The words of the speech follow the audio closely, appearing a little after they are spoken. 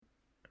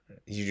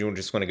You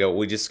just want to go?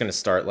 We're just going to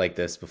start like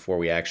this before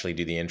we actually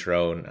do the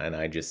intro, and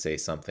I just say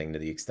something to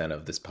the extent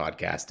of this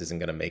podcast isn't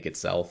going to make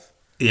itself.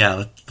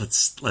 Yeah,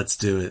 let's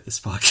do it. This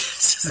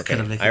podcast isn't Okay,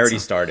 gonna make I already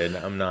itself. started.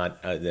 I'm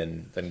not.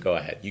 Then go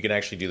ahead. You can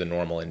actually do the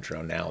normal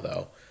intro now,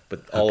 though.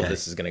 But all of Okay.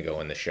 this is going to go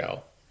in the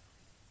show.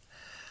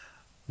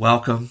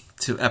 Welcome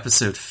to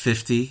episode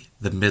 50,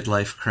 the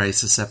midlife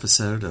crisis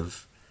episode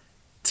of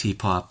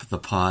T-Pop the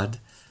Pod.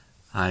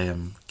 I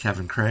am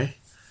Kevin Cray.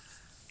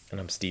 And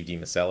I'm Steve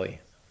DiMaselli.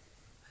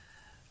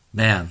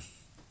 Man,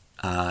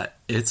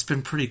 it's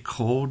been pretty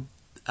cold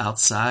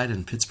outside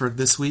in Pittsburgh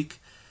this week.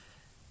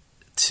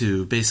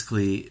 To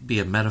basically be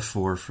a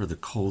metaphor for the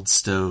cold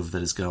stove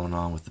that is going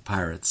on with the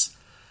Pirates.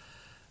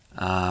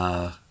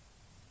 But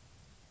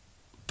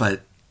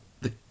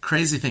the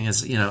crazy thing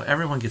is,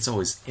 everyone gets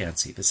always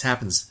antsy. This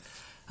happens,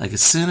 like,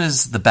 as soon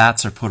as the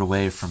bats are put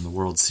away from the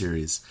World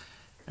Series,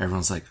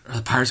 everyone's like, are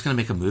the Pirates going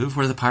to make a move?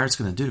 What are the Pirates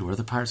going to do? What are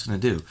the Pirates going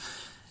to do?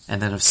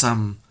 And then if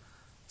some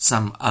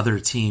other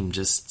team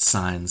just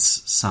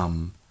signs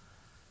some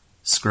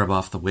scrub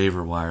off the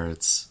waiver wire,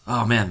 it's,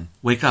 oh man,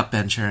 wake up,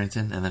 Ben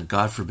Cherington, and then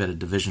God forbid a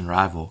division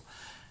rival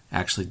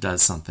actually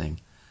does something.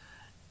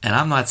 And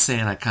I'm not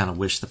saying I kind of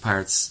wish the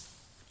Pirates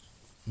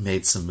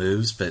made some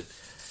moves, but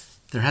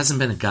there hasn't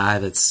been a guy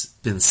that's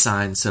been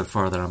signed so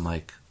far that I'm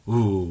like,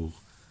 ooh,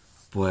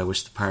 boy, I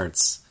wish the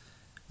Pirates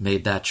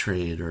made that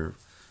trade or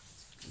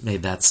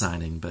made that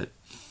signing. But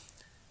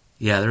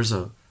yeah, there's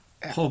a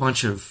whole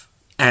bunch of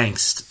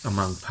angst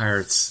among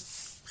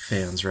Pirates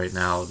fans right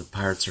now. The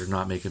Pirates are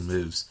not making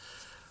moves.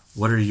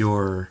 What are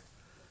your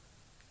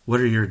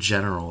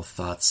general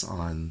thoughts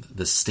on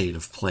the state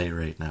of play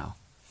right now?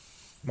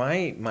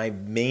 My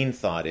main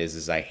thought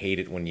is I hate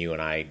it when you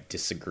and I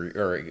disagree,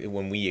 or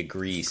when we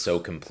agree so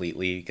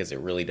completely, because it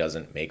really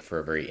doesn't make for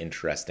a very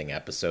interesting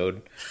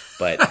episode.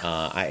 But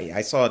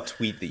I saw a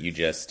tweet that you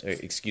just,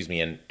 excuse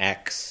me, an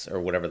X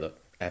or whatever the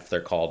F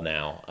they're called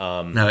now.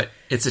 No,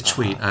 it's a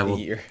tweet. I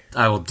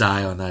will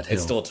die on that hill.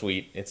 It's still a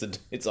tweet.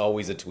 It's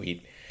always a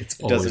tweet. It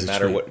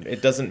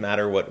doesn't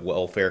matter what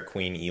welfare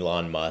queen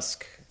Elon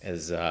Musk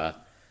has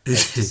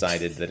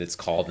decided that it's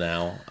called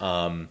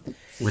now.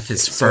 With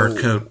his fur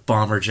coat,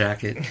 bomber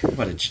jacket.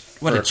 What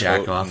a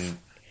jack off.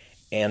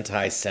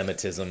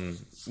 Anti-Semitism,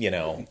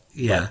 Yeah.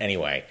 But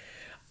anyway,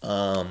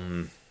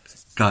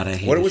 God, I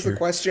hate what it was here. the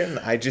question?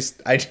 I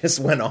just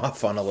went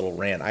off on a little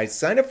rant. I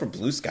signed up for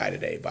Blue Sky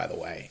today, by the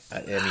way. I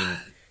mean,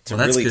 to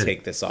Well, that's really good.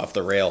 take this off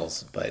the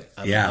rails, but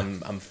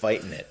I'm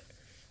fighting it,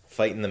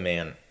 fighting the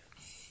man.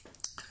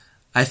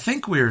 I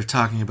think we were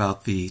talking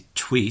about the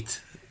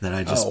tweet that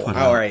I just put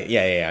all out. right,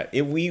 yeah.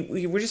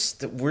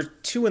 We're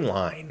too in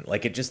line.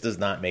 Like, it just does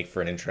not make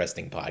for an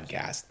interesting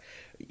podcast.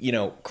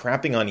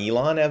 Crapping on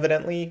Elon,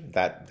 evidently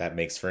that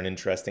makes for an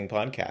interesting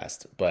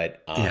podcast.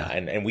 But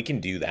and we can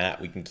do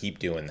that. We can keep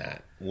doing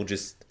that. We'll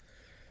just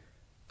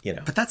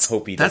But that's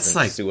hope he that's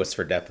doesn't like sue us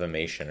for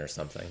defamation or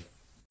something.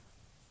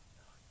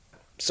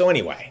 So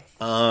anyway,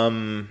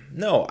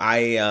 no,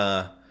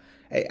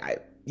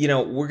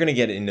 we're going to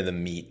get into the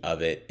meat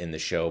of it in the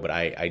show, but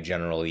I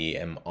generally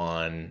am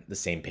on the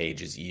same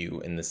page as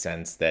you in the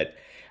sense that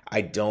I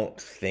don't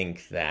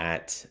think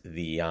that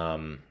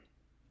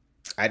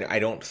I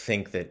don't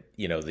think that,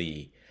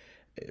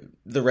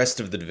 the rest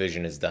of the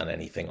division has done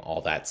anything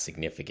all that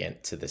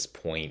significant to this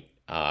point.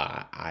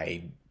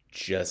 I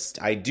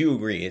do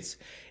agree.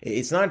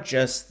 It's not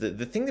just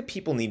the thing that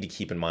people need to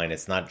keep in mind.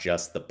 It's not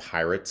just the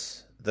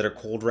Pirates that are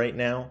cold right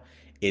now.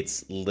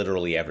 It's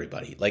literally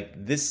everybody. Like,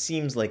 this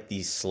seems like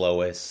the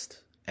slowest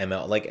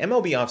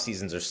MLB off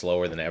seasons are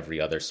slower than every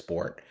other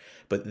sport,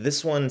 but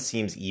this one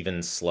seems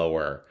even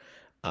slower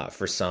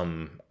for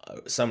some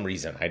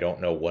reason. I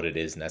don't know what it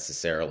is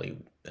necessarily,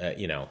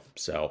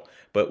 So,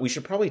 but we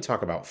should probably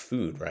talk about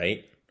food,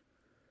 right?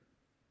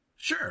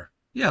 sure.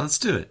 Yeah, let's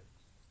do it.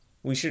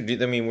 We should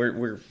do. I mean,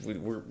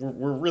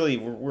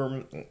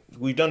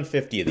 we've done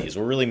 50 of these.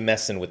 We're really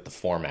messing with the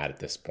format at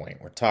this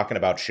point. We're talking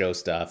about show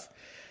stuff,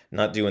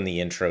 not doing the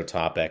intro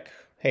topic.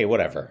 Hey,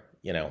 whatever,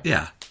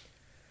 Yeah.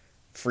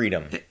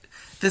 freedom.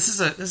 This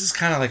is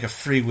kind of like a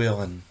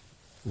freewheeling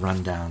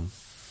rundown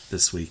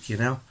this week,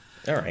 All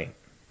right.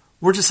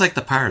 We're just like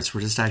the Pirates. We're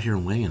just out here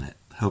winging it,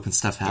 hoping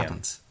stuff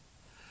happens.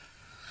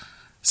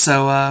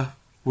 So,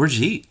 where'd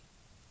you eat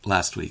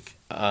last week?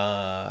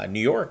 New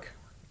York.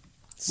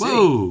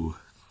 Whoa!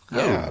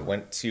 Yeah, Oh.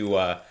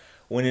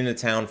 went into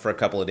town for a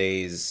couple of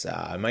days.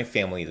 My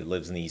family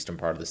lives in the eastern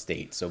part of the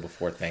state, so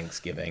before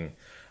Thanksgiving,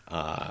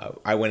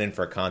 I went in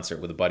for a concert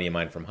with a buddy of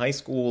mine from high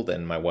school.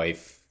 Then my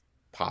wife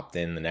popped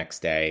in the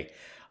next day,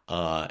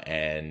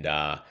 and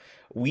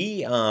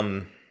we.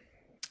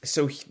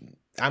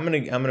 I'm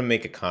gonna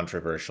make a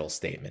controversial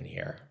statement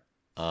here.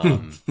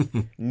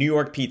 New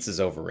York pizza's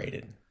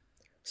overrated.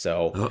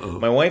 So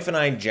my wife and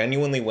I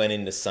genuinely went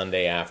into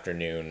Sunday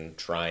afternoon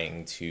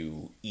trying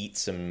to eat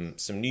some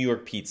New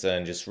York pizza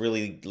and just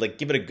really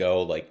give it a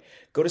go. Like,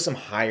 go to some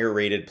higher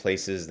rated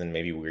places than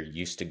maybe we're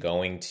used to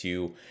going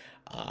to.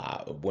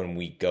 when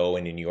we go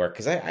into New York.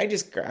 Because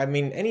I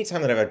mean,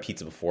 anytime that I've had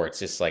pizza before, it's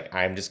just like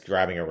I'm just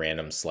grabbing a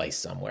random slice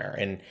somewhere.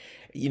 And,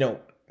 you know,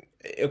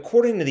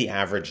 according to the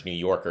average New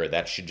Yorker,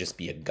 that should just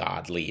be a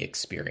godly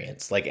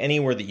experience. Like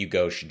anywhere that you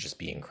go should just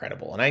be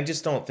incredible. And I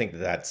just don't think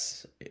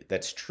that's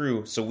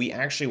true. So we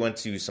actually went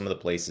to some of the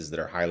places that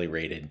are highly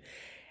rated.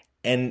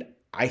 And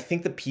I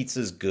think the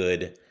pizza's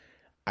good.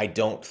 I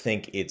don't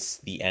think it's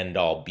the end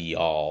all be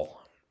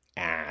all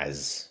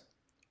as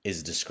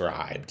is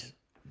described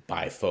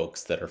by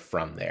folks that are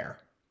from there.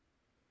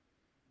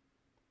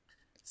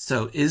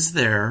 So is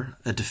there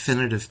a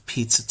definitive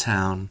pizza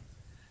town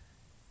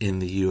in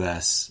the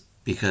U.S.?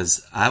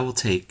 Because I will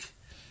take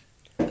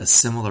a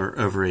similar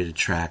overrated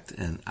tract,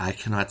 and I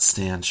cannot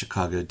stand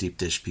Chicago deep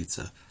dish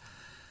pizza.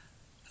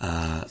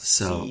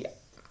 See,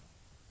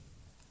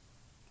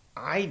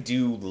 I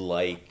do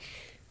like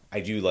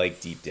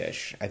deep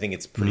dish. I think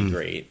it's pretty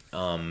great.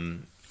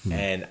 And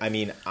I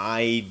mean,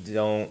 I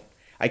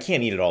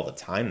can't eat it all the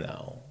time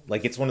though.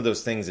 Like it's one of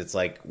those things. It's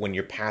like when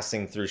you're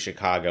passing through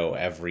Chicago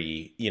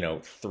every,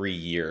 3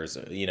 years,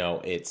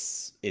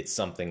 it's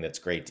something that's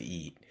great to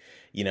eat,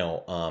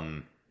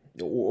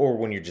 or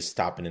when you're just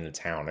stopping into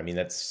town. I mean,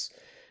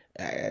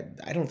 I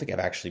don't think I've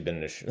actually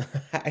been to,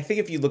 I think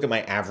if you look at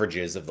my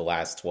averages of the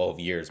last 12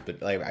 years,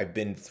 but like I've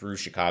been through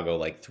Chicago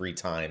like 3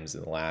 times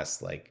in the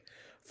last like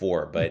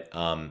 4, but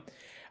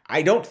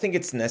I don't think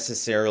it's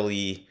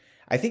necessarily,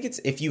 I think it's,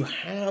 if you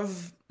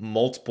have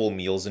multiple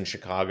meals in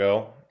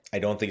Chicago, I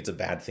don't think it's a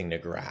bad thing to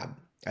grab.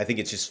 I think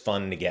it's just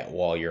fun to get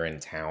while you're in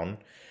town.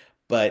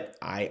 But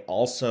I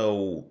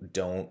also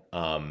don't,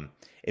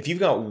 if you've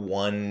got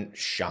one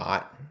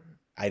shot,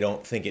 I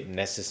don't think it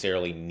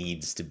necessarily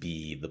needs to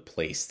be the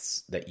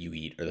place that you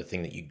eat or the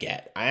thing that you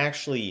get. I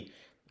actually,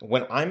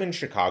 when I'm in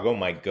Chicago,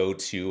 my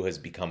go-to has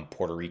become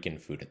Puerto Rican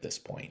food at this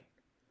point.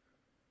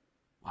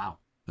 Wow.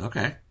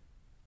 Okay.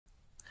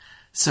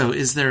 So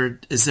is there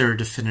a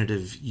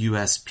definitive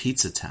U.S.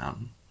 pizza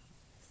town?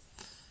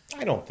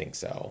 I don't think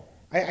so.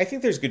 I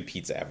think there's good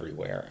pizza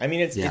everywhere. I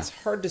mean, it's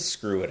hard to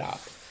screw it up,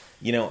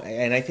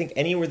 and I think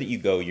anywhere that you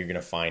go, you're going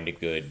to find a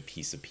good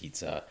piece of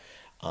pizza.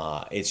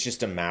 It's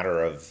just a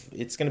matter of,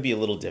 it's going to be a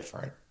little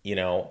different,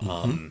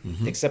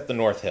 except the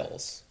North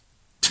Hills.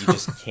 You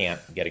just can't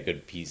get a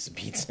good piece of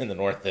pizza in the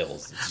North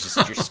Hills. It's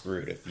just, you're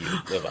screwed if you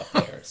live up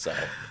there. So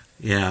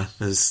yeah,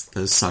 those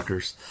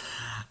suckers.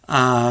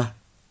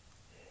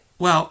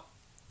 Well,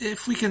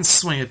 if we can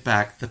swing it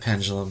back, the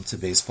pendulum, to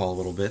baseball a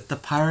little bit, the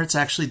Pirates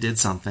actually did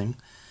something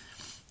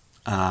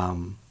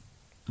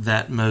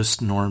that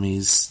most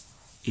normies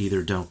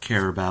either don't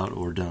care about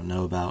or don't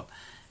know about,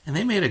 and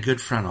they made a good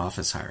front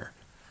office hire.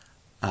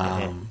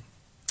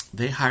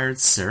 They hired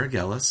Sarah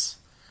Gellis,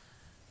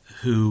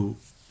 who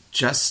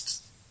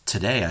just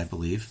today, I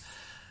believe,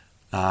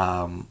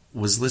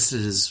 was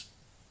listed as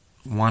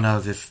one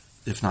of,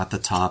 if not the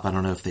top, I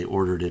don't know if they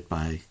ordered it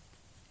by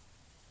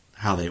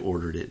how they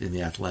ordered it in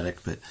The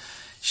Athletic, but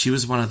she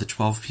was one of the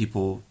 12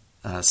 people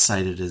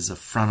cited as a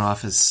front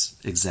office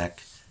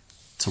exec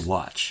to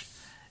watch.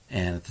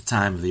 And at the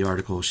time of the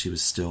article, she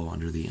was still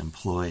under the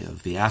employ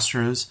of the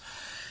Astros,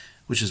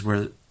 which is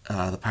where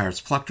the Pirates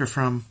plucked her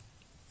from.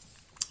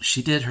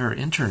 She did her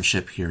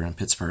internship here in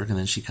Pittsburgh, and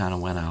then she kind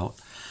of went out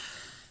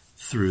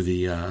through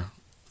the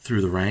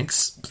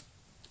ranks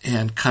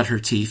and cut her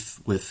teeth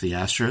with the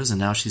Astros, and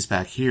now she's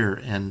back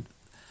here and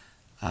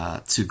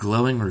to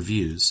glowing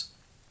reviews.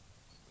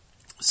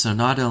 So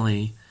not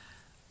only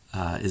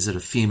is it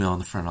a female in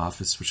the front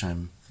office, which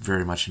I'm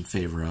very much in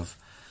favor of,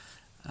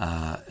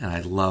 and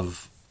I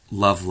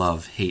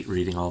love, hate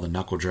reading all the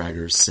knuckle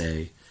draggers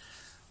say,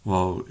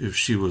 well, if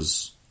she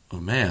was a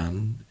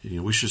man,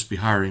 we should just be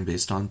hiring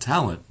based on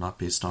talent, not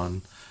based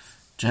on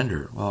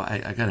gender. Well,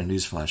 I got a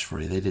newsflash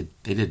for you.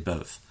 They did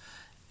both.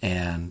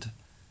 And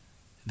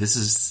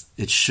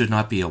it should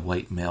not be a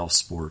white male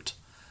sport.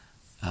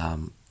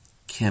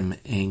 Kim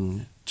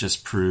Ng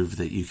just proved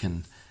that you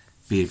can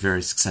be a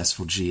very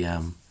successful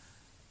GM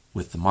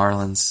with the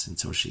Marlins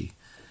until she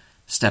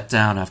stepped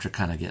down after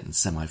kind of getting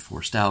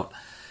semi-forced out.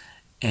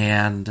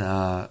 And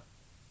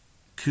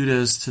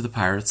kudos to the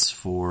Pirates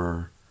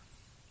for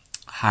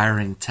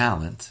hiring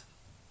talent,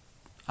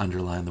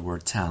 underline the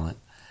word talent,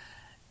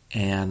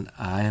 and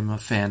I am a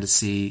fan to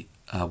see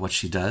what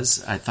she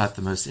does. I thought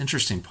the most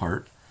interesting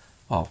part,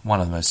 well,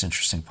 one of the most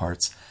interesting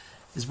parts,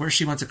 is where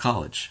she went to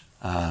college.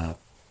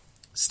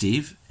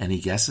 Steve, any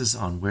guesses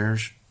on where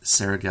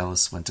Sarah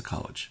Gellis went to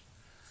college?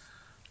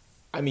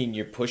 I mean,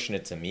 you're pushing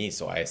it to me,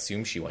 so I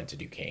assume she went to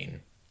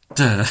Duquesne.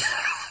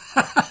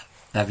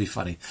 That'd be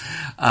funny.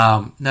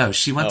 No,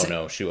 she went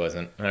no, she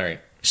wasn't. All right.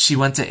 She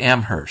went to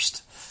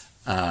Amherst,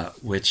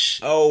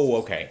 which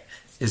okay,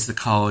 is the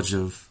college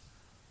of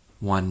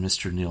one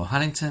Mr. Neil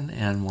Huntington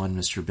and one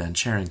Mr. Ben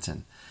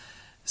Cherington.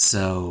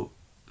 So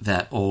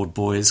that old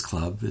boys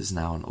club is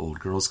now an old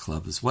girls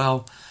club as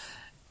well.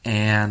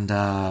 And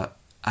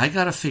I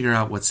got to figure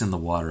out what's in the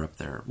water up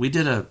there. We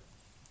did an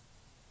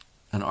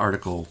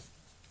article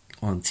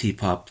on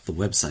T-Pop, the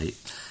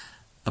website,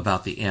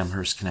 about the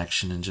Amherst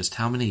connection and just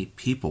how many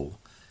people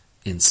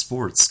in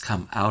sports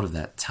come out of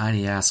that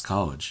tiny ass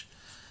college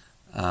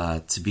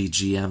to be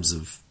GMs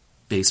of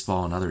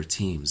baseball and other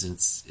teams, and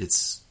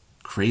it's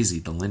crazy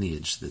the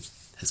lineage that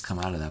has come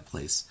out of that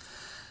place.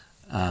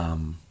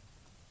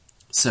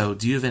 So,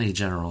 do you have any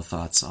general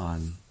thoughts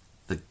on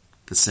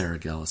the Sarah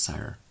Gillis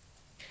hire?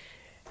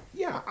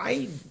 Yeah,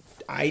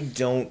 I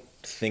don't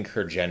think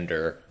her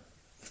gender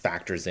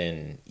factors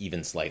in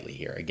even slightly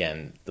here.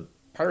 Again, the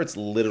Pirates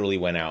literally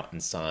went out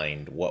and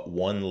signed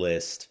one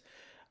list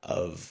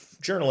of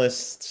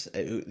journalists,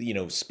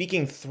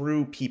 speaking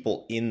through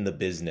people in the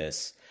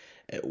business,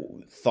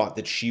 thought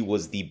that she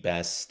was the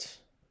best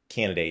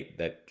candidate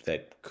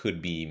that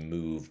could be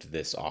moved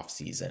this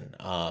offseason.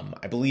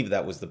 I believe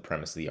that was the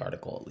premise of the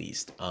article, at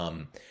least.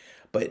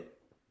 But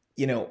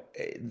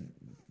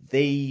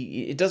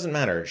it doesn't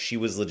matter. She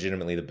was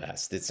legitimately the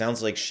best. It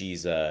sounds like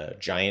she's a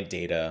giant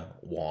data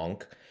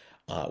wonk,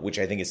 which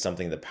I think is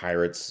something the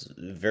Pirates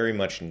very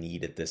much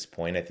need at this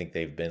point. I think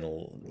they've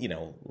been,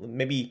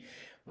 maybe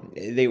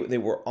they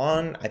were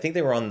on. I think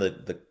they were on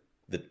the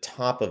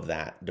top of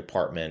that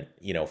department,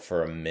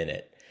 for a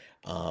minute.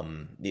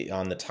 On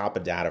the top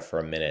of data for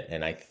a minute,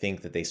 and I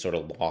think that they sort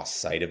of lost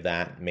sight of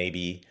that,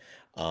 maybe.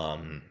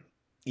 And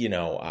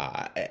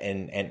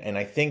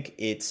I think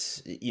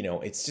it's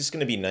just going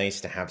to be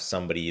nice to have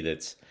somebody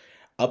that's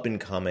up and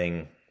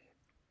coming,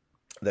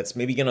 that's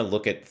maybe going to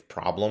look at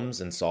problems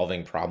and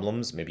solving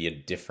problems maybe a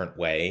different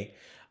way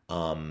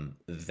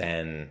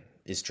than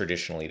is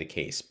traditionally the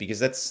case, because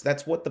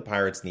that's what the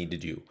Pirates need to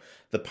do.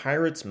 The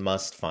Pirates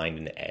must find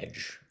an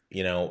edge.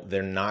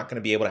 They're not going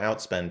to be able to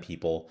outspend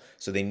people,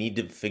 so they need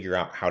to figure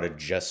out how to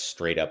just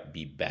straight up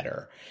be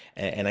better.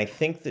 And I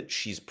think that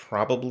she's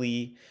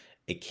probably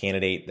a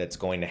candidate that's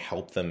going to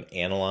help them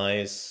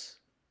analyze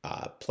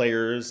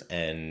players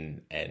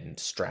and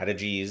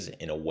strategies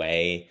in a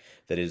way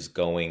that is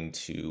going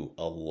to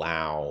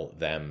allow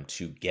them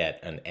to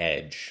get an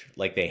edge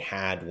like they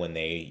had when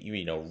they,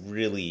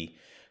 really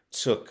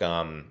took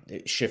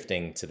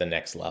shifting to the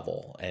next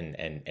level,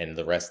 and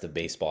the rest of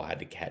baseball had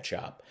to catch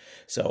up.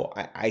 So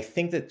I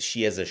think that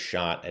she has a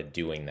shot at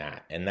doing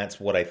that, and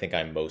that's what I think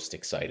I'm most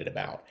excited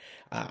about.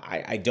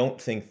 I don't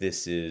think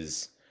this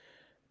is,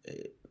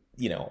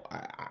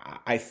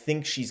 I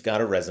think she's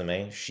got a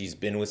resume. She's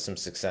been with some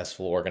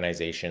successful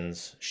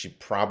organizations. She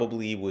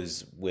probably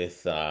was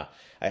with, I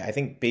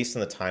think based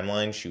on the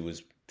timeline,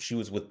 she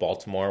was with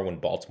Baltimore when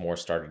Baltimore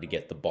started to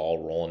get the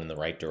ball rolling in the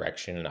right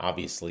direction, and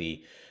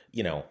obviously,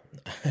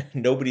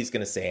 nobody's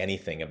going to say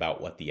anything about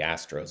what the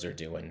Astros are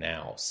doing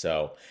now.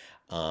 So,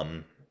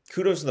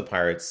 kudos to the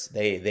Pirates.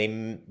 They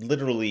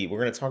literally,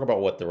 we're going to talk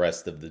about what the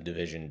rest of the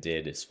division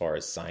did as far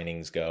as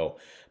signings go,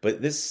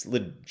 but this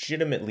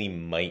legitimately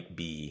might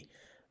be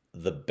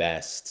the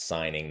best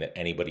signing that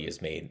anybody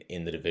has made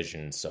in the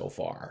division so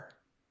far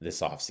this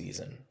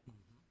offseason.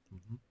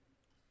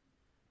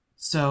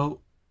 So,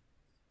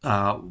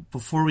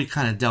 before we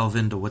kind of delve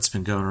into what's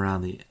been going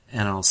around the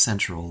NL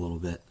Central a little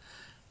bit,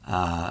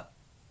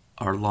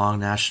 our long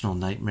national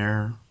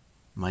nightmare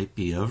might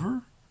be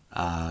over?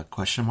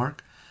 Question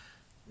mark.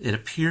 It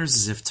appears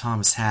as if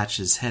Thomas Hatch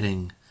is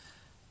heading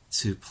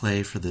to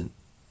play for the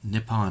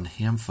Nippon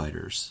Ham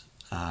Fighters.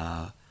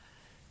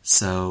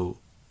 So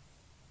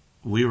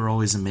we were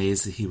always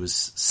amazed that he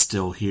was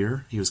still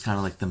here. He was kind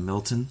of like the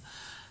Milton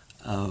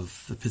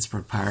of the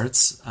Pittsburgh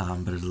Pirates,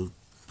 but I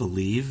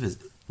believe it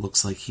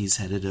looks like he's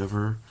headed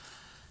over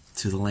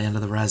to the land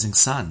of the rising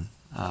sun.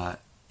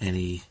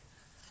 Any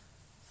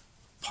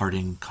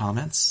parting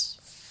comments?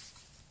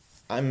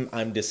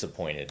 I'm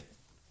disappointed.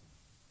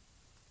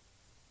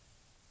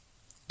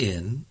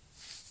 In?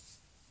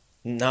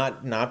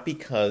 Not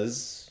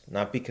because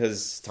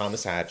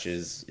Thomas Hatch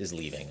is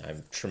leaving.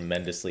 I'm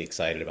tremendously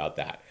excited about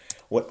that.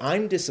 What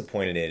I'm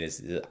disappointed in is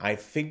that I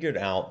figured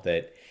out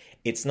that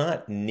it's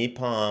not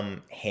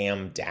Nippon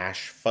Ham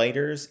Dash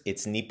Fighters,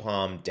 it's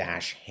Nippon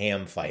Dash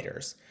Ham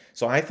Fighters.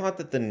 So I thought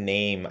the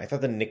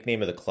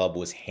nickname of the club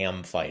was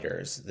Ham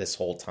Fighters this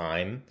whole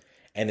time.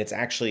 And it's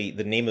actually,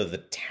 the name of the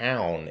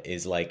town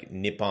is like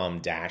Nippon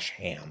Dash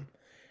Ham.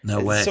 No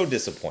way. It's so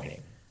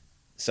disappointing.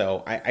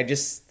 So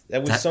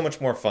that was so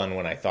much more fun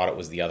when I thought it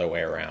was the other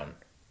way around.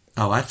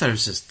 Oh, I thought it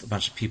was just a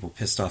bunch of people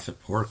pissed off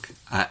at pork.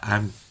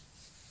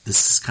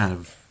 This is kind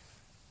of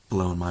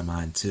blowing my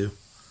mind too.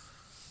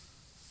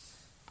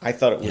 I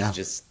thought it was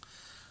just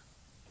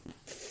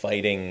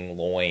fighting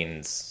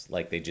loins,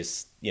 like they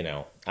just,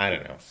 I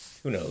don't know.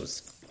 Who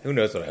knows? Who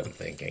knows what I'm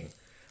thinking?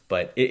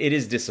 But it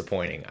is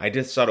disappointing. I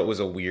just thought it was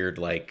a weird,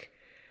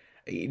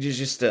 it's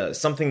just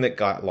something that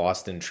got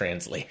lost in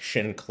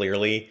translation,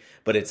 clearly,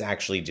 but it's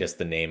actually just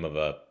the name of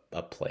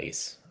a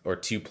place, or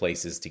two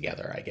places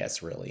together, I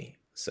guess, really.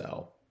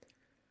 So,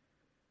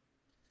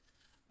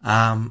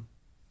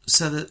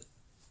 so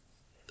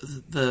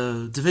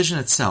the division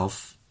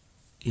itself,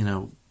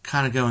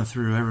 kind of going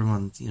through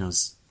everyone,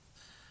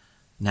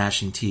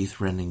 gnashing teeth,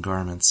 rending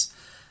garments.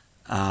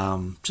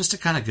 Just to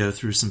kind of go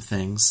through some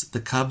things, the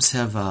Cubs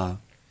have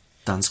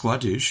done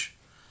squadouche.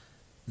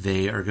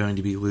 They are going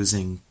to be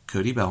losing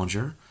Cody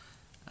Bellinger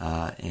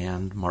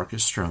and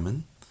Marcus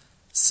Stroman.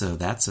 So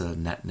that's a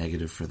net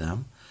negative for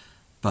them.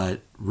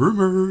 But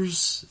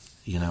rumors,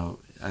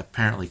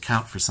 apparently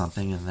count for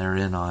something, and they're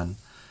in on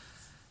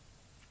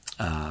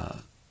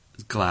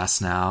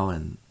Glass now,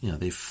 and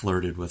they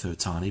flirted with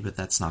Ohtani, but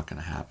that's not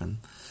going to happen.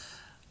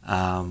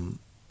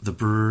 The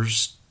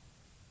Brewers,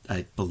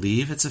 I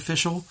believe it's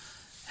official,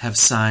 have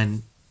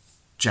signed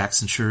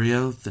Jackson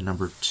Chourio, the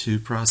number 2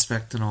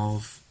 prospect in all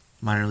of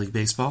minor league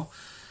baseball.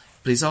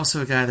 But he's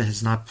also a guy that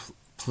has not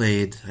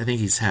played. I think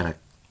he's had a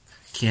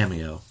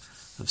cameo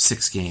of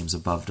 6 games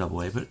above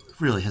Double A, but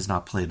really has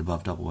not played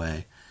above Double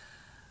A.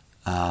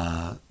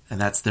 And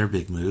that's their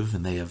big move.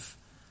 And they have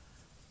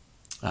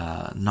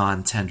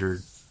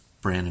non-tendered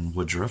Brandon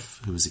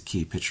Woodruff, who was a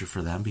key pitcher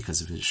for them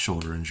because of his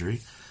shoulder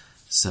injury.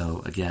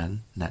 So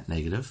again, net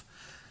negative.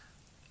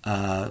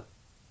 The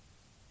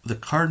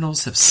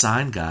Cardinals have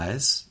signed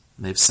guys.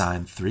 They've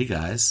signed 3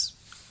 guys,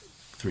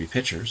 3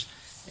 pitchers.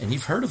 And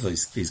you've heard of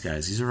these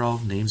guys. These are all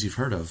names you've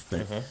heard of.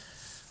 But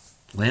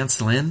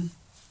Lance Lynn,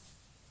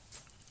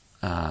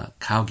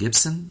 Kyle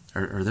Gibson,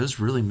 are those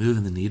really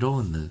moving the needle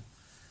in the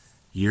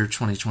year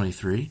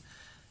 2023?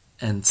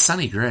 And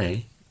Sonny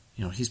Gray,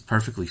 he's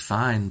perfectly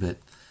fine, but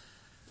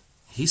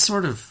he's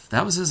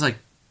that was his,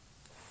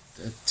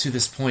 to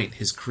this point,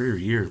 his career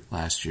year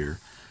last year.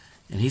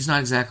 And he's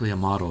not exactly a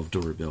model of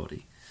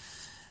durability.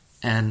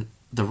 And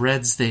the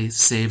Reds, they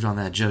saved on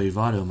that Joey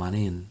Votto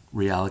money and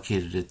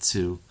reallocated it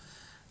to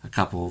a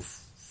couple of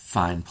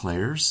fine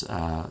players,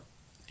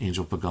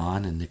 Angel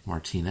Pagan and Nick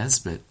Martinez,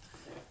 but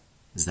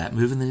is that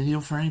moving the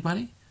needle for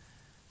anybody?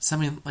 So, I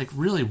mean,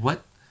 really,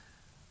 what...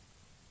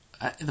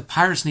 the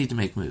Pirates need to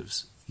make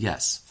moves,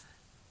 yes.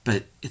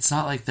 But it's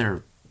not like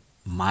they're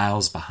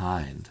miles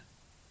behind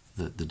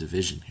the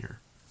division here.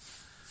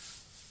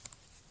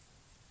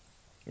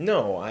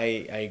 No, I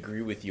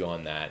agree with you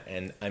on that.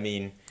 And, I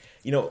mean,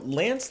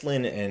 Lance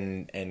Lynn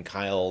and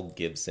Kyle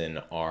Gibson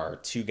are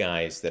 2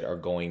 guys that are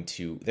they're going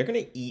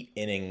to eat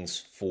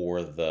innings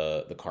for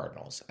the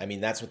Cardinals. I mean,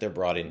 that's what they're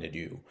brought in to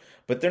do.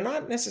 But they're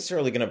not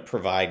necessarily going to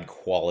provide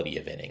quality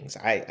of innings.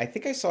 I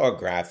think I saw a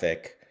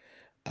graphic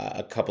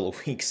a couple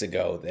of weeks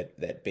ago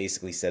that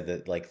basically said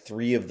that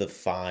 3 of the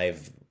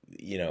 5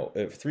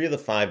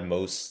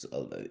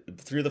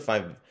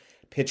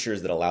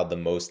 pitchers that allowed the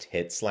most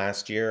hits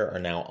last year are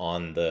now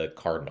on the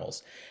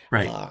Cardinals.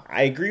 Right.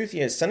 I agree with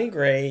you. Sonny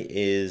Gray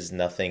is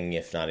nothing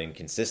if not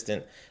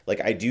inconsistent.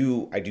 I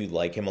do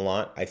like him a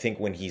lot. I think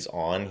when he's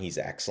on, he's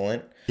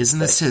excellent. Isn't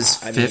this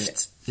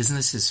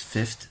his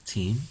fifth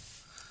team?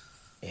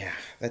 Yeah,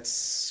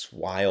 that's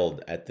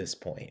wild at this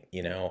point.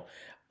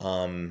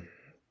 I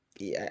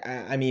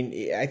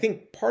mean, I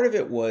think part of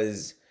it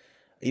was,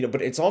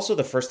 but it's also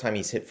the first time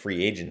he's hit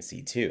free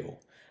agency too.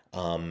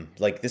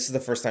 This is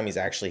the first time he's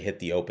actually hit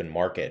the open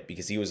market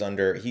because he was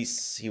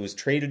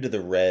traded to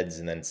the Reds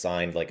and then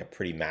signed a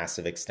pretty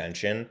massive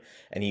extension,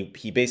 and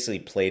he basically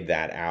played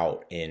that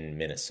out in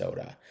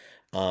Minnesota.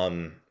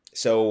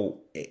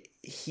 So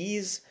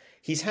he's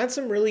had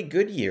some really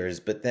good years,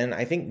 but then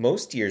I think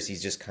most years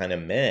he's just kind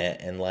of meh.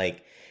 And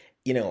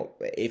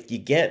if you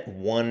get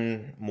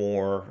one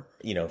more,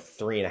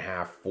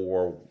 3.5,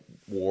 4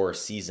 WAR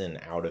season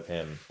out of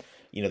him,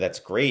 that's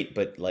great.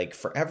 But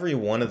for every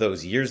one of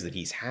those years that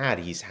he's had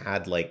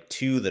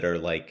 2 that are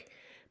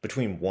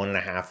between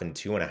 1.5 and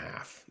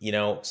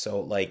 2.5,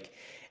 so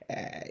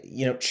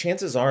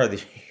chances are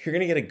that you're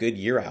going to get a good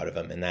year out of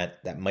him, and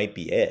that might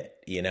be it,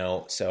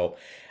 so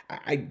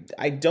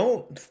I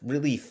don't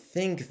really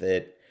think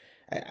that,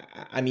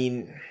 I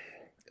mean,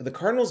 the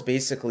Cardinals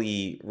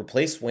basically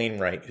replaced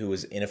Wainwright, who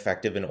was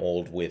ineffective and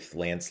old, with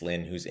Lance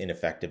Lynn, who's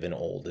ineffective and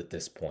old at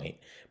this point,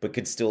 but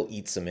could still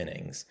eat some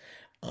innings.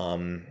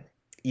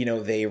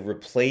 They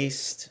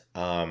replaced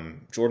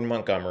Jordan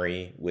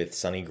Montgomery with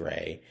Sonny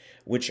Gray,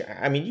 which,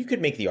 I mean, you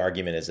could make the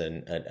argument as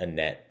a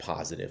net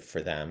positive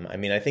for them. I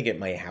mean, I think it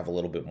might have a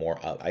little bit more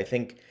up. I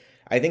think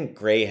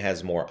Gray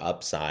has more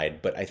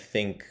upside, but I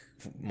think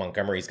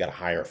Montgomery's got a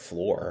higher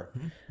floor.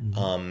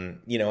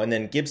 Mm-hmm. And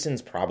then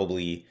Gibson's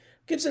probably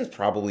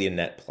a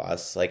net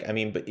plus.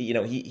 But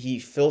he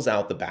fills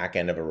out the back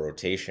end of a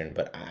rotation,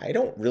 but I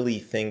don't really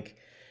think,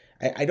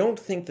 I don't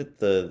think that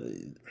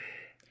the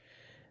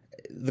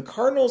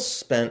Cardinals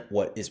spent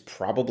what is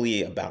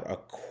probably about a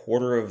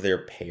quarter of their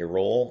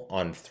payroll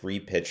on 3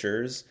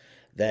 pitchers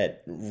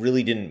that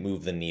really didn't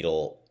move the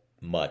needle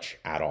much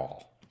at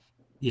all.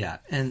 Yeah,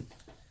 and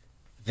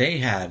they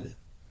have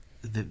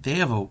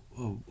a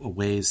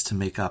ways to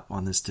make up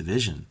on this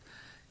division.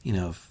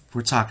 If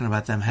we're talking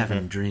about them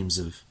having dreams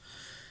of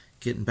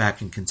getting back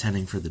and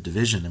contending for the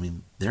division, I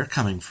mean, they're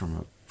coming from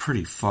a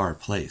pretty far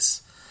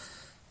place.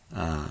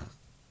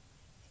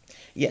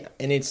 Yeah,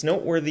 and it's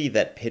noteworthy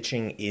that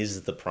pitching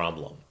is the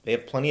problem. They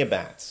have plenty of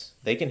bats.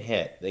 They can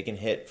hit. They can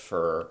hit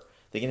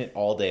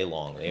all day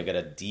long. They've got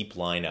a deep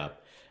lineup,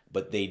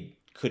 but they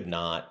could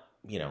not,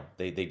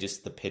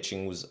 the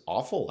pitching was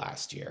awful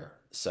last year.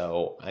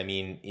 So, I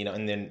mean,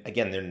 and then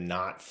again, they're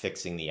not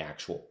fixing the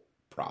actual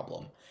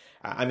problem.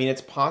 I mean,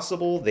 it's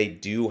possible they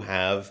do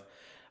have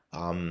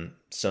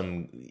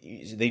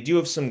They do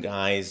have some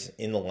guys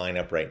in the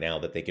lineup right now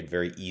that they could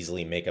very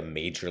easily make a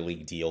major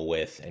league deal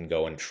with and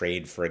go and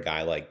trade for a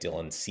guy like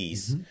Dylan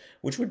Cease,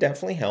 which would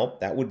definitely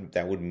help. That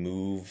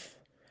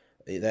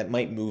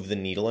might move the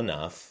needle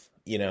enough,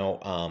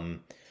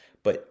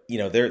 but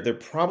they're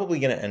probably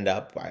going to end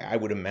up. I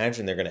would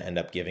imagine they're going to end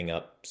up giving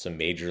up some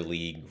major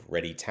league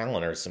ready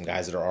talent or some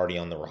guys that are already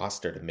on the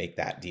roster to make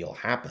that deal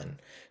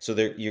happen. So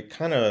you're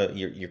kind of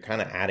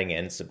adding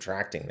and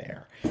subtracting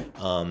there.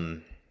 I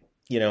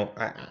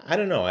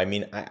don't know. I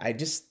mean, I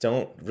just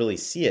don't really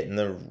see it. And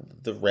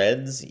the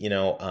Reds,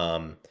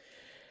 I'm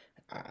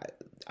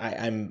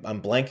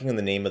blanking on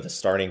the name of the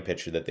starting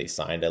pitcher that they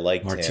signed. I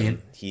liked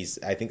him.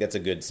 I think that's a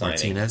good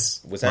signing. Martinez.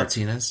 Was that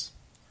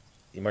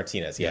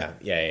Martinez?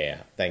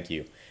 Yeah. Thank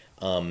you.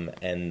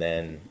 And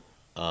then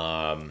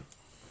I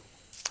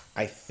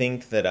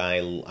think that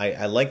I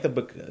like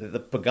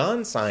the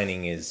Pagan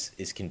signing is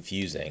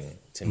confusing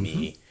to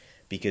me.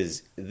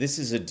 Because this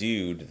is a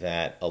dude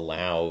that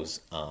allows,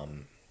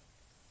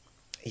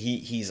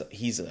 he's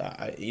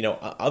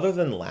other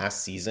than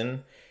last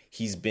season,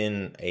 he's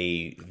been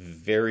a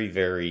very,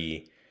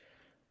 very,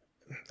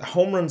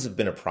 home runs have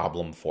been a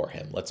problem for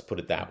him. Let's put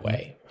it that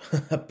way.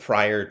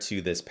 Prior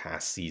to this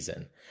past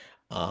season,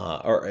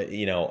 and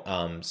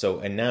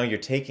now you're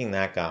taking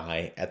that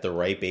guy at the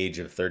ripe age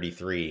of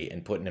 33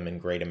 and putting him in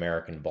Great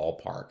American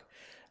Ballpark.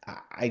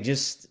 It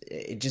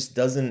just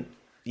doesn't.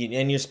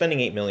 And you're spending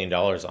 $8 million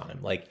on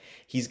him. Like,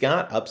 he's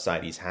got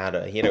upside. He had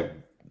a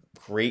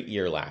great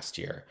year last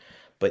year,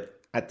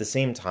 but at the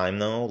same time,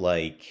 though,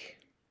 like,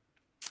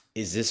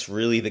 is this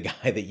really the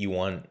guy that you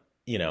want?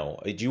 Do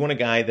you want a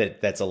guy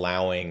that's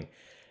allowing?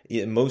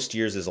 Most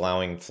years is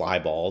allowing fly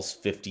balls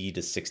 50 to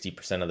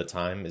 60% of the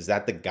time. Is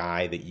that the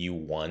guy that you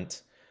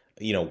want?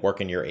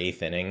 Working your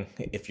eighth inning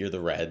if you're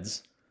the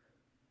Reds,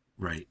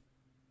 right?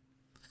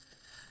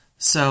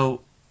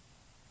 So.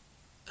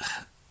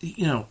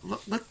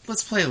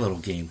 Let's play a little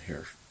game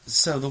here.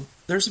 So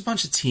there's a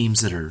bunch of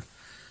teams that are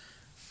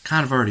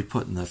kind of already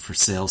putting the for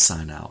sale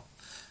sign out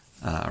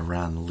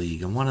around the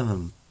league, and one of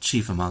them,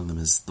 chief among them,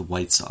 is the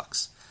White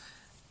Sox.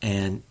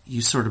 And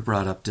you sort of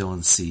brought up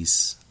Dylan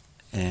Cease,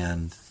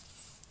 and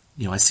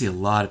I see a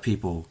lot of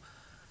people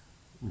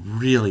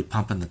really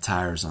pumping the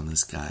tires on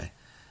this guy.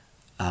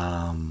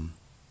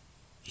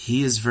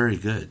 He is very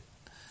good,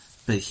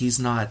 but he's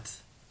not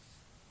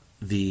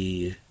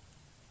the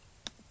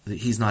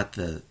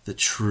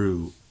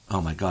true,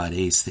 oh my God,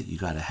 ace that you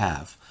got to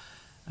have.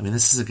 I mean,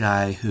 this is a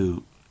guy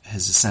who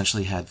has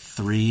essentially had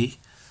 3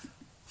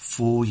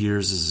 full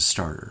years as a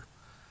starter,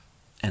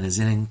 and his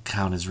inning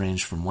count has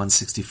ranged from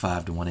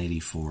 165 to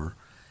 184.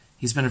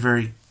 He's been a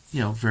very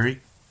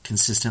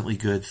consistently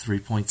good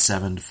 3.7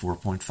 to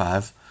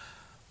 4.5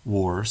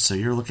 WAR. So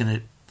you're looking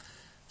at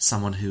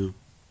someone who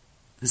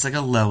is like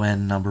a low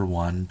end number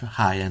 1,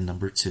 high end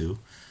number 2.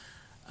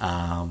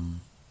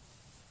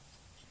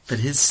 But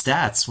his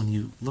stats, when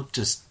you look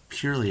just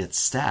purely at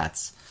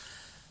stats,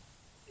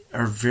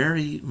 are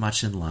very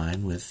much in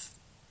line with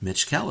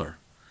Mitch Keller,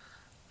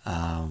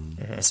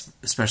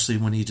 especially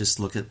when you just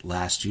look at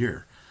last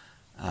year.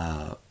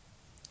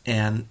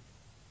 And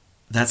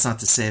that's not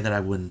to say that I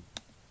wouldn't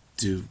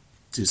do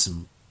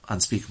some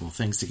unspeakable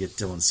things to get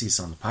Dylan Cease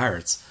on the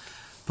Pirates,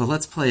 but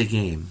let's play a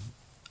game.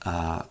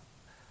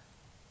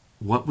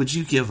 What would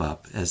you give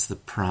up as the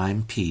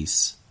prime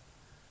piece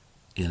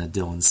in a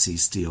Dylan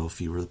Cease deal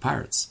if you were the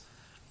Pirates?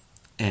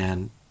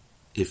 And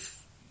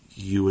if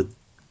you would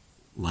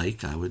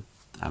like, I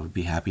would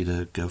be happy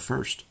to go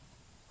first.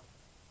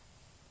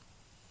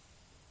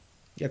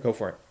 Yeah, go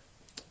for it.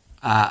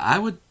 I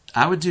would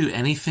do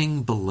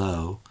anything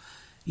below.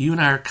 You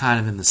and I are kind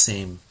of in the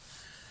same.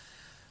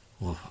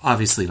 Well,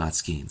 obviously not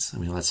Skeens. I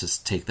mean, let's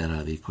just take that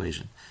out of the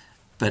equation.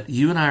 But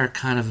you and I are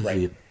kind of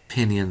the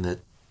opinion that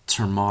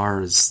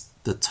Termarr is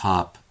the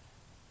top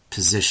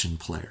position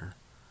player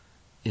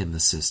in the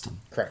system.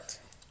 Correct.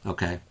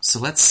 Okay, so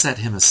let's set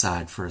him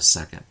aside for a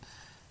second,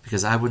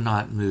 because I would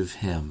not move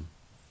him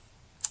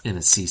in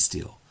a Cease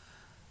deal.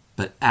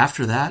 But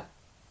after that,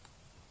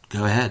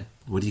 go ahead.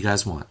 What do you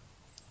guys want?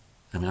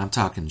 I mean, I'm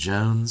talking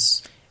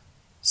Jones,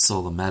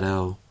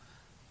 Solometo.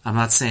 I'm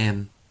not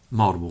saying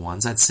multiple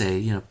ones. I'd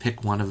say,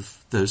 pick one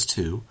of those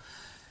two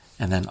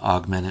and then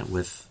augment it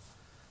with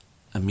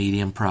a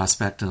medium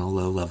prospect and a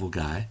low-level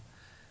guy.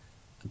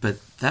 But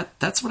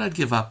that's what I'd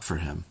give up for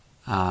him.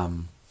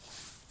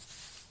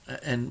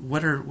 And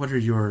what are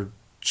your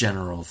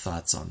general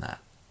thoughts on that?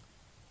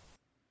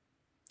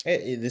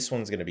 This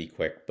one's going to be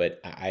quick,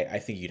 but I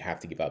think you'd have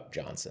to give up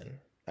Johnson.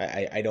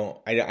 I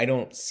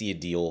don't see a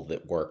deal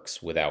that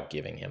works without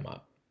giving him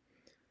up.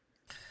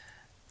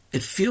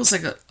 It feels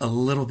like a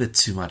little bit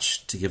too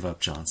much to give up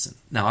Johnson.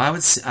 Now,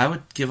 I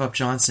would give up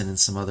Johnson in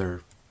some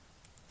other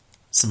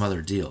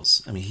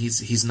deals. I mean,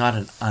 he's not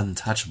an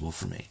untouchable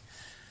for me.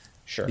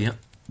 Sure.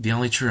 The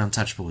only true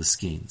untouchable is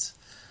Skeens.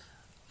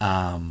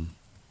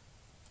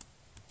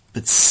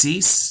 But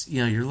Cease,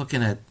 you're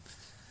looking at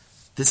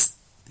this.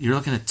 You're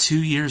looking at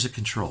 2 years of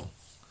control.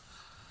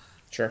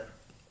 Sure.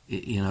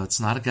 It's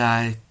not a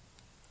guy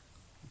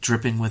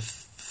dripping with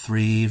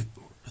three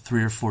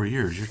or 4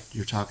 years.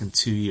 You're talking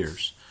 2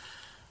 years.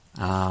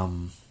 I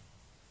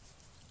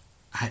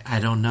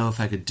don't know if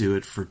I could do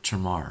it for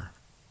Termarr.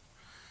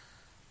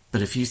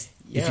 But if you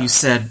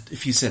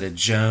said a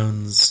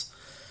Jones,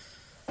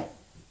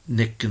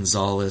 Nick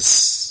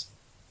Gonzalez,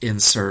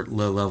 insert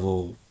low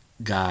level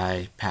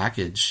guy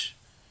package,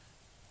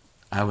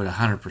 I would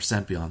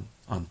 100% be on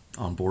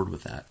board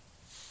with that.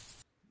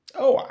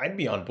 Oh, I'd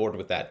be on board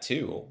with that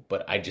too,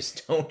 but I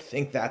just don't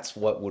think that's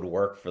what would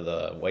work for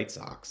the White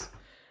Sox.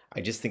 I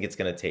just think it's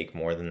going to take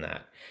more than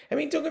that. I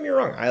mean, don't get me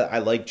wrong. I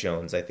like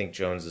Jones. I think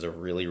Jones is a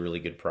really, really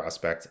good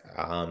prospect.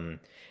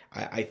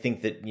 I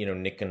think that,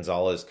 Nick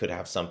Gonzalez could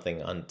have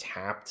something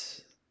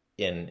untapped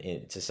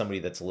to somebody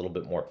that's a little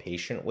bit more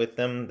patient with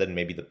them than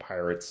maybe the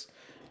Pirates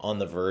on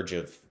the verge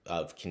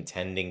of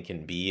contending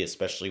can be,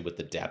 especially with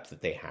the depth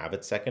that they have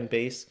at second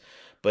base.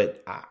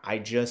 But I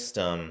just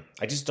don't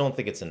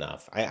think it's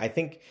enough. I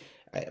think,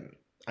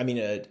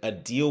 a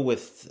deal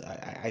with,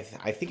 I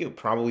think it would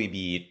probably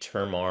be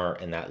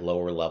Termarr and that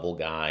lower level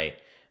guy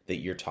that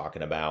you're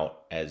talking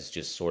about as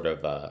just sort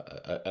of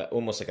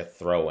almost like a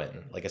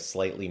throw-in, like a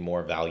slightly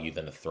more value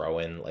than a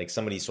throw-in, like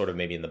somebody sort of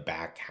maybe in the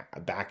back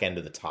end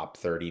of the top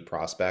 30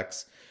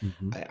 prospects.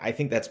 Mm-hmm. I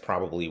think that's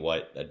probably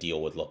what a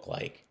deal would look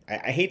like.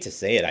 I hate to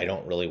say it, I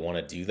don't really want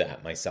to do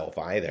that myself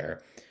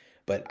either,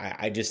 but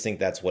I just think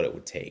that's what it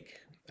would take.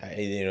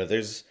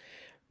 There's,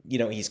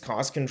 he's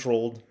cost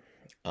controlled,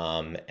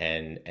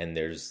 and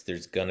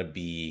there's gonna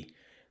be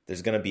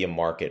a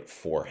market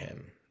for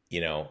him.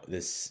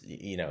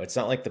 It's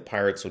not like the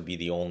Pirates would be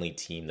the only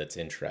team that's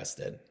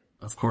interested.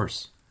 Of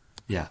course.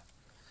 Yeah.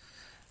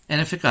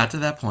 And if it got to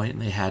that point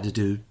and they had to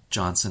do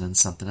Johnson and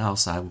something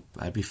else,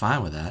 I'd be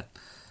fine with that.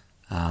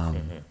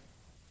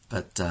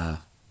 But,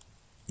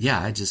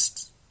 yeah, I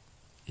just,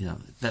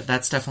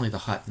 that's definitely the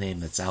hot name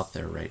that's out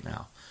there right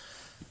now.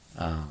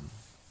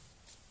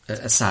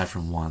 Aside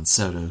from Juan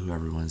Soto, who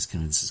everyone is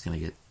convinced is going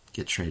to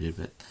get traded,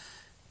 but,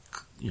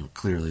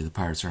 clearly the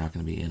Pirates are not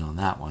going to be in on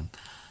that one.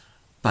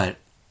 But,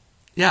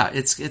 yeah,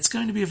 it's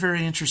going to be a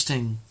very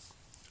interesting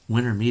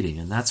winter meeting,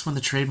 and that's when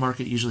the trade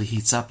market usually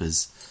heats up,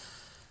 is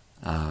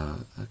a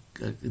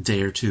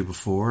day or two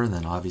before, and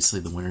then obviously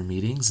the winter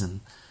meetings,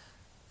 and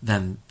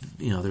then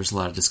there's a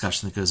lot of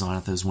discussion that goes on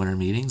at those winter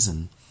meetings,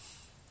 and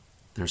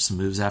there's some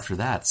moves after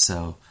that.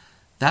 So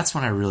that's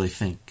when I really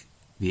think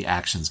the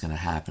action's going to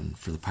happen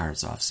for the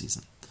Pirates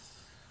offseason.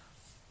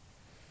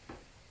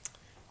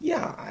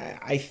 Yeah,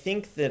 I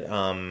think that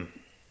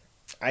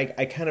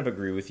I kind of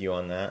agree with you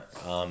on that.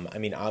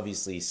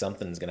 Obviously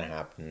something's going to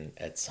happen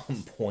at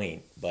some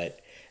point, but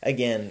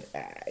again,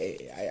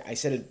 I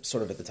said it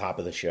sort of at the top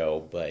of the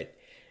show, but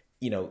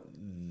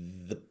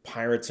the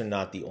Pirates are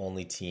not the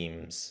only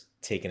teams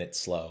taking it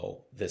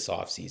slow this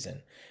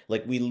offseason.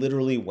 Like, we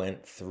literally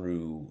went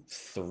through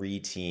 3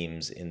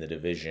 teams in the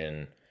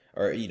division,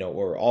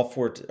 or all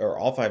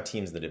 5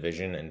 teams in the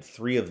division, and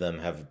 3 of them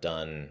have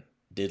done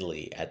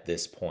diddly at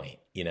this point,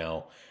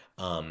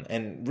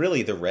 and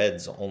really the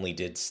Reds only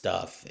did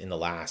stuff in the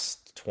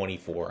last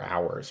 24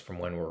 hours from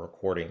when we're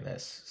recording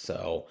this.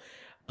 So,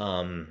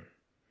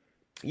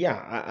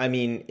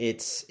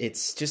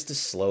 it's just a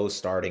slow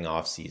starting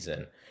off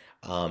season.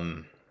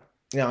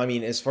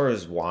 As far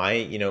as why,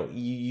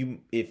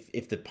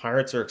 if the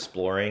Pirates are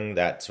exploring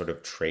that sort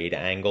of trade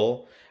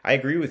angle, I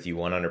agree with you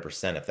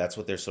 100%. If that's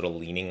what they're sort of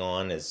leaning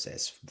on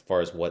as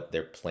far as what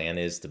their plan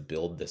is to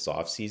build this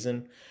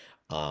offseason,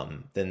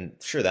 then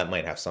sure, that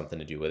might have something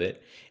to do with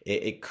it.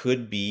 It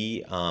could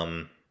be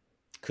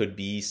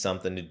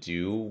something to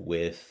do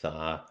with,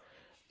 a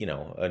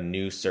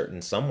new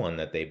certain someone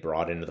that they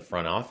brought into the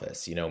front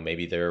office.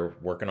 Maybe they're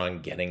working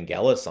on getting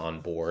Gellis on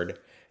board.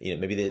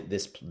 Maybe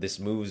this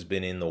move's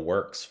been in the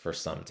works for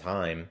some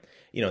time,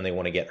 and they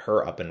want to get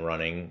her up and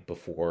running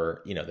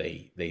before,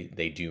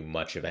 they do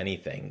much of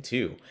anything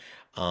too.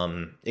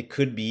 It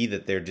could be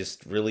that they're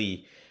just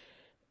really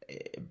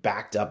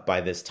backed up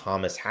by this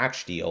Thomas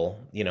Hatch deal,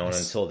 and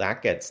until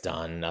that gets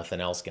done, nothing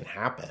else can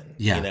happen.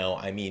 Yeah.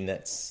 I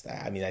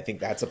think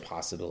that's a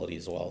possibility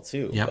as well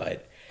too. Yep.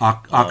 But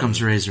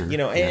Occam's razor.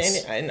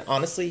 Yes. and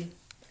honestly,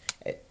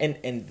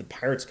 and the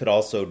Pirates could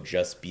also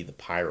just be the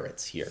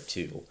Pirates here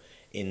too,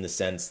 in the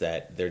sense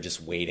that they're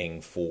just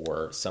waiting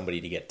for somebody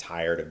to get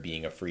tired of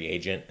being a free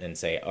agent and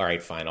say, all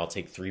right, fine, I'll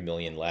take $3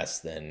 million less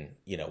than,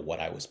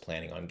 what I was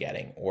planning on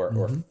getting,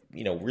 or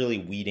really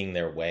weeding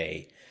their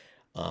way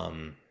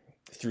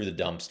through the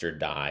dumpster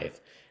dive,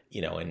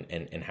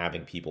 and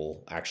having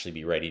people actually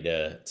be ready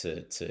to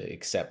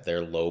accept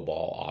their low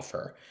ball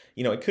offer.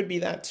 It could be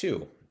that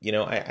too.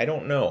 I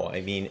don't know.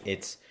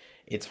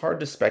 It's hard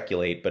to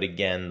speculate, but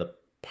again, the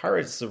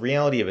Pirates, the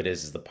reality of it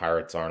is the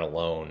Pirates aren't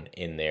alone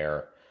in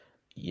their,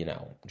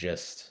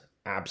 just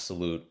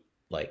absolute,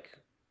 like,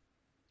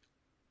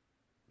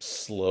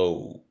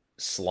 slow,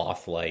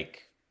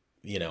 sloth-like,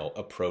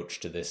 approach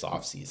to this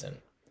offseason.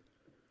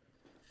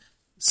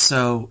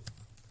 So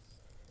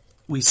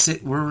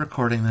we're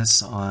recording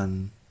this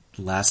on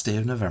the last day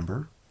of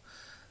November.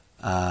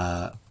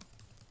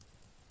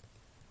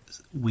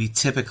 we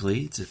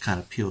typically, to kind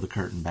of peel the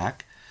curtain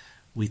back,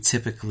 we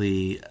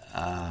typically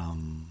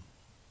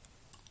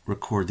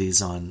record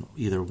these on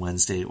either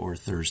Wednesday or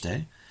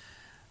Thursday.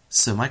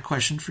 So my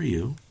question for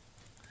you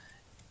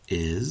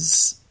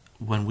is,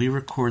 when we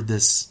record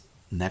this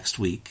next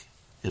week,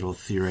 it'll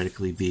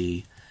theoretically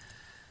be,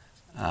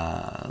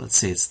 let's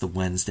say it's the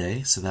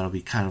Wednesday, so that'll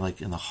be kind of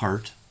like in the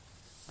heart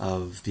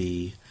of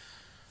the,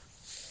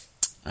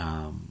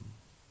 it'll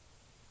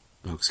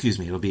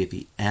be at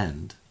the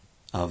end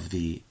of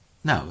the,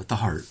 no, at the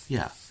heart,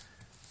 yeah.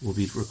 We'll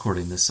be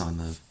recording this on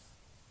the,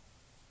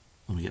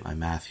 let me get my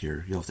math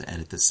here. You'll have to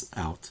edit this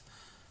out.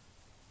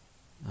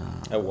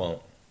 I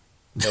won't.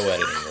 No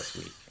editing this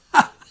week.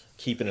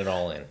 Keeping it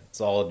all in.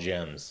 It's all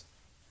gems.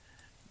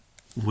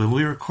 When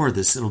we record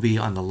this, it'll be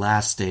on the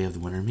last day of the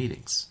winter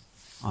meetings,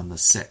 on the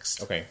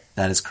 6th. Okay.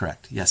 That is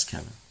correct. Yes,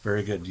 Kevin.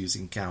 Very good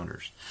using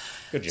calendars.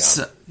 Good job.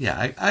 So,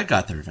 yeah, I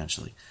got there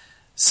eventually.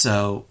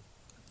 So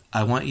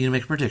I want you to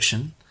make a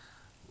prediction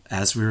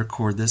as we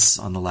record this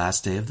on the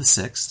last day of the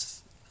 6th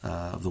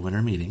of the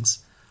winter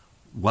meetings.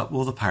 What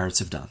will the Pirates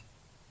have done?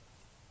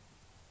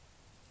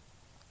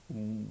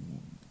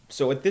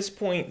 So at this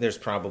point, there's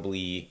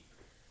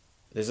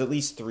at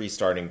least 3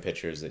 starting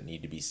pitchers that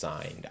need to be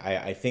signed.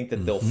 I think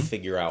that they'll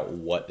figure out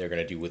what they're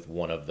going to do with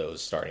one of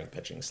those starting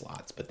pitching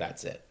slots, but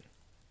that's it.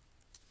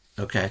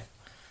 Okay.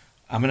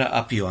 I'm going to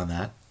up you on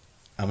that.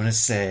 I'm going to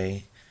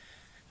say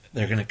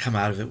they're going to come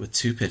out of it with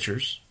 2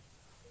 pitchers.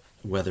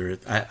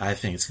 I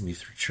think it's going to be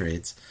through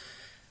trades.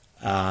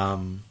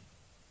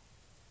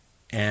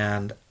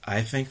 And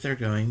I think they're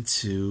going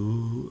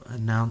to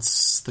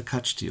announce the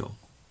Kutch deal.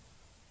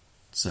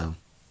 So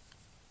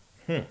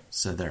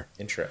there.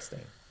 Interesting.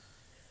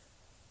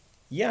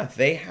 Yeah,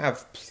 they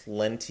have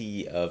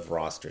plenty of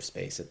roster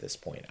space at this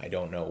point. I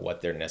don't know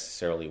what they're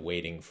necessarily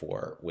waiting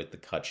for with the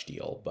Kutch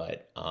deal,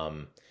 but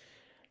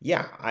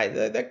yeah,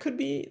 that could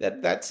be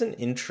that's an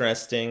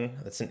interesting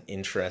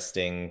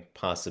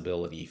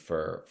possibility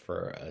for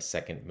a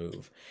second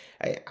move.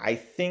 I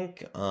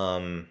think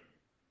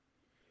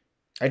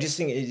I just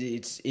think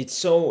it's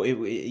so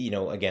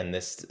again,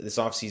 this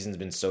offseason's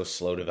been so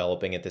slow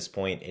developing at this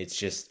point. It's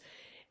just,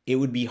 it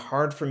would be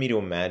hard for me to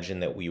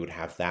imagine that we would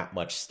have that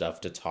much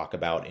stuff to talk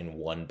about in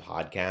one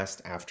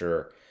podcast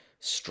after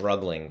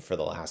struggling for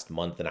the last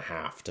month and a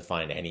half to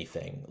find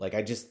anything. Like,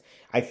 I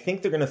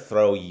think they're going to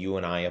throw you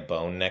and I a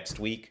bone next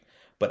week,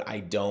 but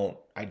I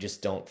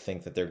just don't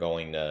think that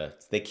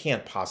they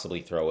can't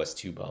possibly throw us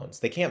 2 bones.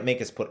 They can't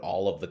make us put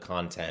all of the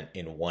content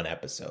in one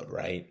episode,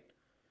 right?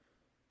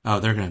 Oh,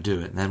 they're going to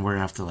do it. And then we're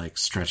going to have to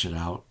stretch it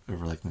out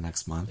over the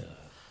next month.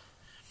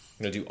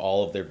 We're going to do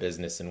all of their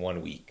business in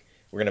 1 week.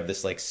 We're going to have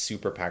this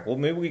super pack. Well,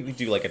 maybe we could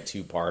do a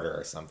 2-parter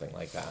or something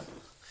like that.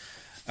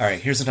 All right,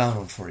 here's another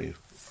one for you.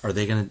 Are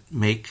they going to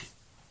make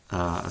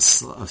a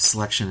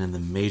selection in the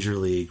Major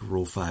League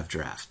Rule 5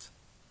 draft?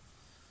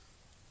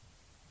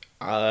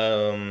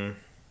 I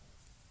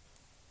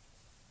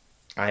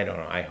don't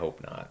know. I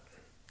hope not.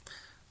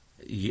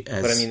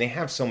 But I mean, they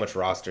have so much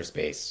roster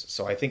space,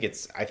 so I think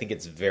it's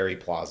very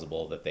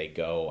plausible that they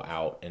go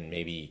out and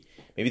maybe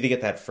they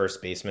get that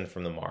first baseman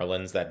from the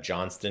Marlins, that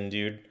Johnston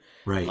dude.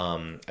 Right. I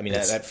mean,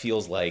 that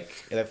feels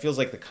like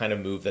the kind of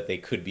move that they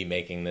could be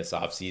making this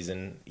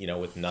offseason,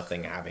 with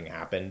nothing having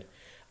happened.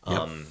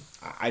 Yep.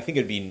 I think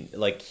it'd be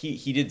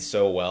he did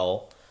so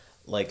well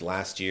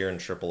last year in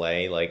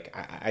AAA.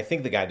 I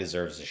think the guy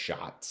deserves a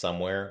shot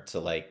somewhere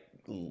to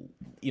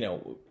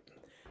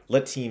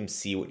let teams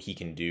see what he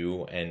can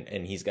do,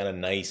 and he's got a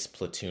nice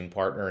platoon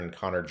partner in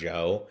Connor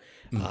Joe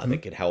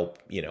that could help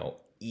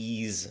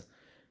ease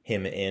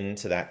him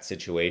into that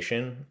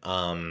situation.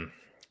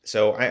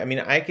 So I mean,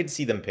 I could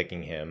see them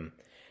picking him.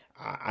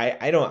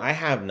 I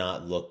have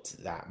not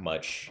looked that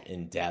much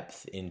in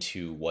depth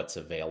into what's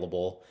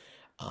available.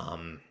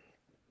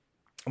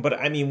 But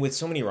I mean, with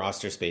so many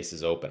roster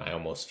spaces open, I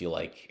almost feel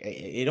like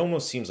it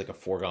almost seems like a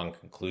foregone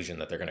conclusion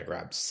that they're going to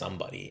grab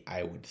somebody,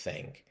 I would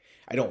think.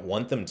 I don't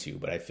want them to,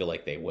 but I feel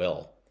like they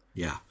will.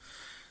 Yeah.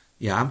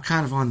 Yeah, I'm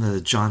kind of on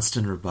the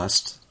Johnston or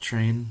bust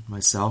train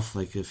myself.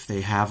 If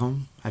they have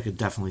him, I could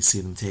definitely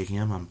see them taking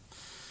him.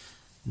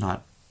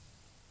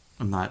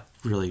 I'm not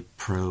really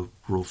pro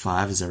Rule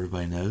 5, as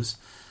everybody knows.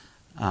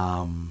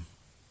 But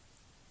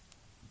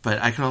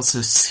I could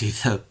also see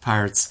the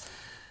Pirates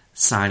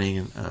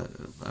signing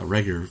a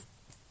regular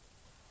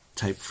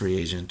type free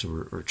agent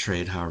or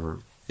trade, however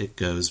it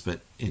goes, but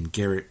in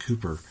Garrett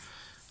Cooper,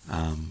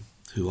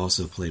 who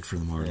also played for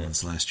the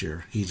Marlins last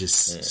year. He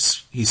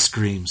just he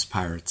screams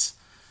Pirates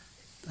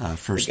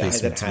first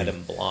baseman. The guy that had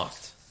him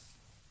blocked.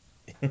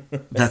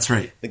 That's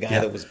right. The guy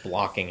that was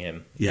blocking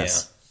him.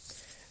 Yes. Yeah.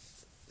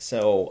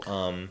 So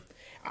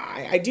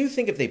I do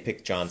think if they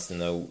pick Johnston,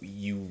 though,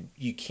 you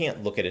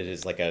can't look at it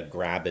as a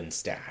grab and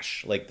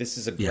stash. This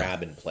is a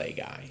grab and play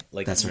guy.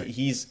 That's right.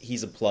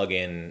 He's a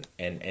plug-in,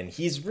 and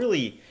he's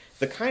really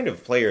the kind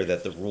of player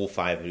that the Rule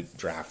 5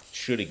 draft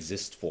should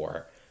exist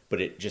for,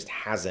 but it just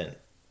hasn't,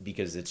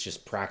 because it's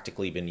just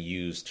practically been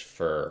used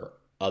for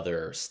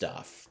other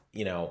stuff.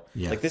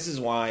 This is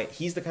why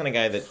he's the kind of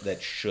guy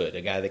that should,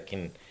 a guy that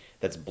can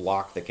that's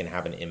blocked that can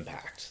have an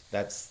impact.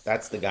 That's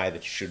the guy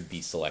that should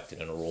be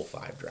selected in a Rule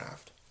 5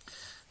 draft.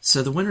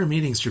 So the winter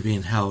meetings are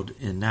being held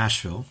in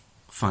Nashville,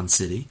 Fun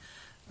City,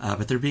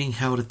 but they're being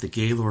held at the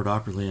Gaylord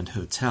Opryland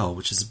Hotel,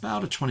 which is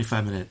about a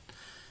 25-minute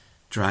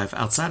drive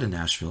outside of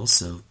Nashville,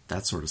 so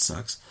that sort of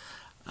sucks.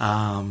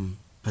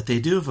 But they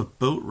do have a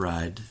boat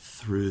ride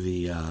through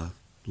the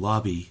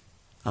lobby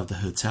of the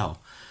hotel.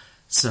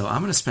 So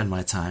I'm going to spend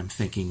my time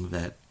thinking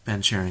that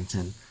Ben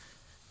Cherington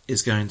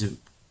is going to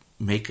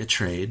make a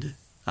trade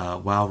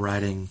while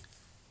riding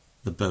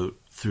the boat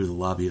through the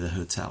lobby of the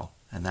hotel.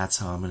 And that's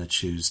how I'm going to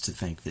choose to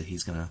think that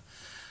he's going to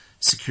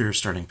secure a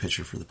starting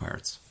pitcher for the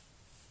Pirates.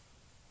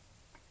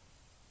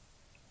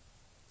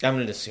 I'm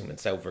going to assume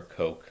it's over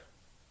Coke.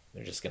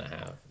 They're just going to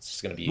have, it's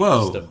just going to be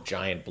Whoa. just a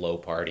giant blow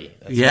party.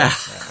 That's Yeah.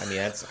 I mean,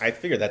 I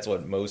figure that's what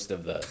I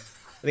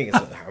think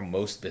it's how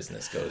most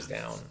business goes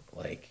down.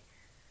 Like,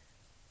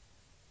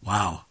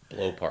 Wow.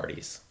 blow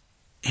parties.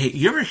 Hey,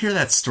 you ever hear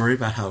that story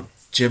about how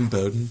Jim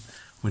Bowden,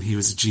 when he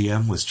was a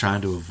GM, was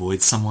trying to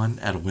avoid someone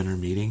at a winter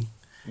meeting?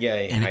 Yeah,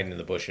 And hiding in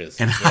the bushes.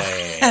 and-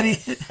 Yeah.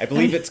 and I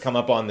believe it's come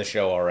up on the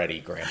show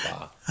already,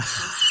 Grandpa.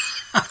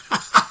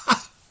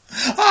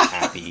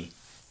 Happy.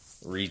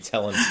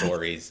 Retelling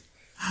stories.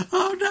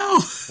 Oh,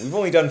 no. We've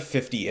only done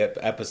 50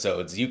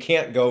 episodes. You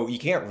can't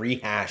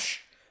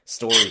rehash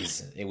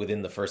stories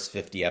within the first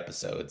 50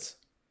 episodes.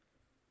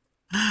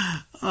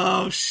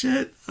 Oh,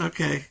 shit.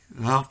 Okay.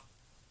 Well,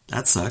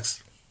 that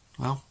sucks.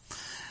 Well,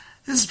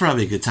 this is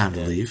probably a good time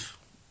to leave.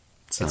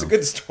 So. It's a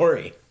good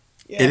story.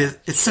 Yeah, It is.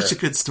 It's sure. such a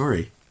good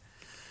story.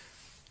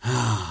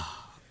 I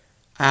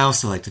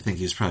also like to think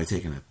he was probably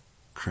taking a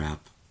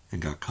crap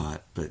and got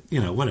caught, but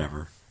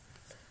whatever.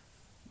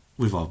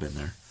 We've all been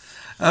there.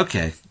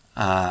 Okay.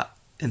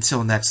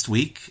 Until next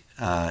week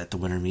at the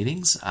winter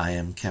meetings, I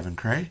am Kevin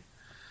Cray.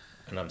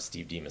 And I'm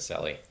Steve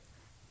DiMaselli.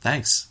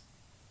 Thanks.